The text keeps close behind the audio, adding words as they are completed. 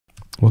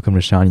Welcome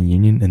to Shawnee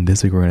Union, and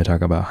this week we're going to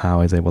talk about how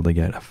I was able to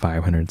get a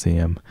 500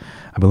 cm.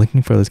 I've been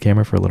looking for this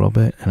camera for a little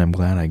bit, and I'm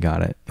glad I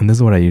got it. And this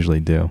is what I usually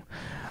do.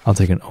 I'll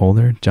take an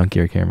older,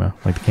 junkier camera,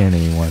 like the Canon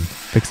A1,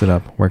 fix it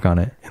up, work on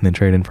it, and then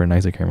trade in for a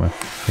nicer camera,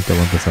 like the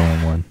Olympus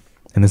OM1.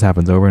 And this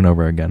happens over and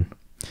over again.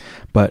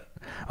 But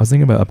I was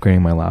thinking about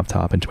upgrading my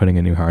laptop and putting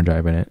a new hard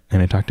drive in it,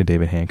 and I talked to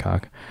David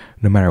Hancock.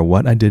 No matter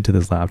what I did to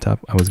this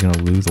laptop, I was going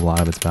to lose a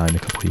lot of its value in a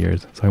couple of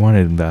years. So I wanted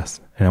to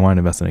invest, and I wanted to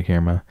invest in a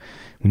camera.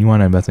 When you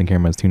want to invest in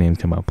cameras, two names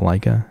come up,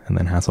 Leica and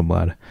then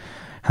Hasselblad.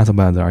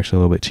 Hasselblads are actually a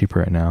little bit cheaper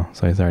right now,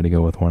 so I decided to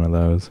go with one of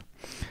those.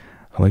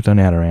 I looked on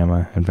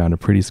Adorama and found a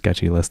pretty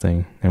sketchy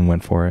listing and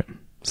went for it.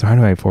 So how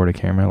do I afford a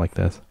camera like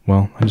this?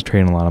 Well, I just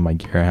trade in a lot of my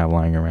gear I have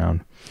lying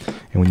around.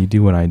 And when you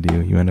do what I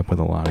do, you end up with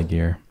a lot of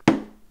gear.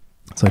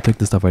 So I took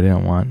the stuff I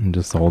didn't want and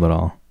just sold it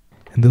all.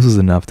 And this was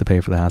enough to pay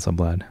for the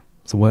Hasselblad.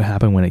 So what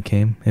happened when it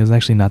came? It was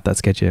actually not that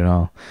sketchy at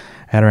all.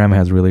 Adorama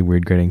has a really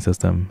weird grading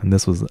system, and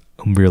this was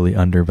really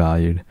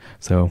undervalued.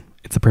 So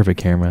it's a perfect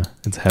camera.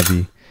 It's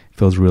heavy,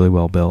 feels really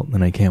well built,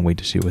 and I can't wait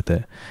to shoot with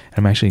it. And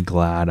I'm actually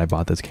glad I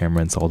bought this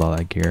camera and sold all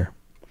that gear.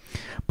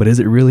 But is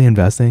it really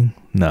investing?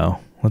 No.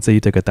 Let's say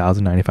you took $1,095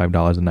 in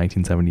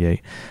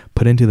 1978,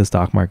 put into the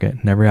stock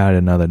market, never added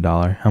another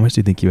dollar. How much do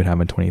you think you would have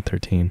in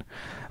 2013?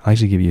 I'll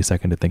actually give you a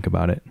second to think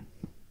about it.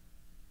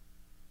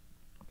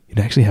 You'd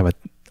actually have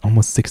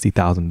almost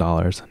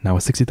 $60,000. Now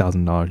with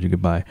 $60,000, you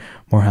could buy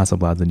more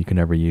Hasselblads than you can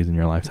ever use in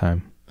your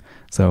lifetime.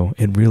 So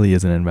it really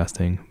isn't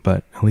investing,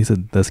 but at least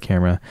this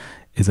camera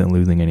isn't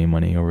losing any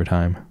money over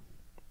time.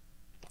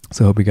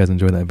 So I hope you guys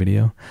enjoyed that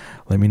video.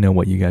 Let me know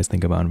what you guys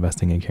think about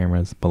investing in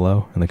cameras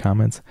below in the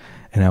comments,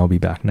 and I will be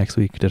back next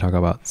week to talk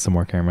about some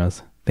more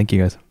cameras. Thank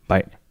you guys.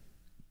 Bye.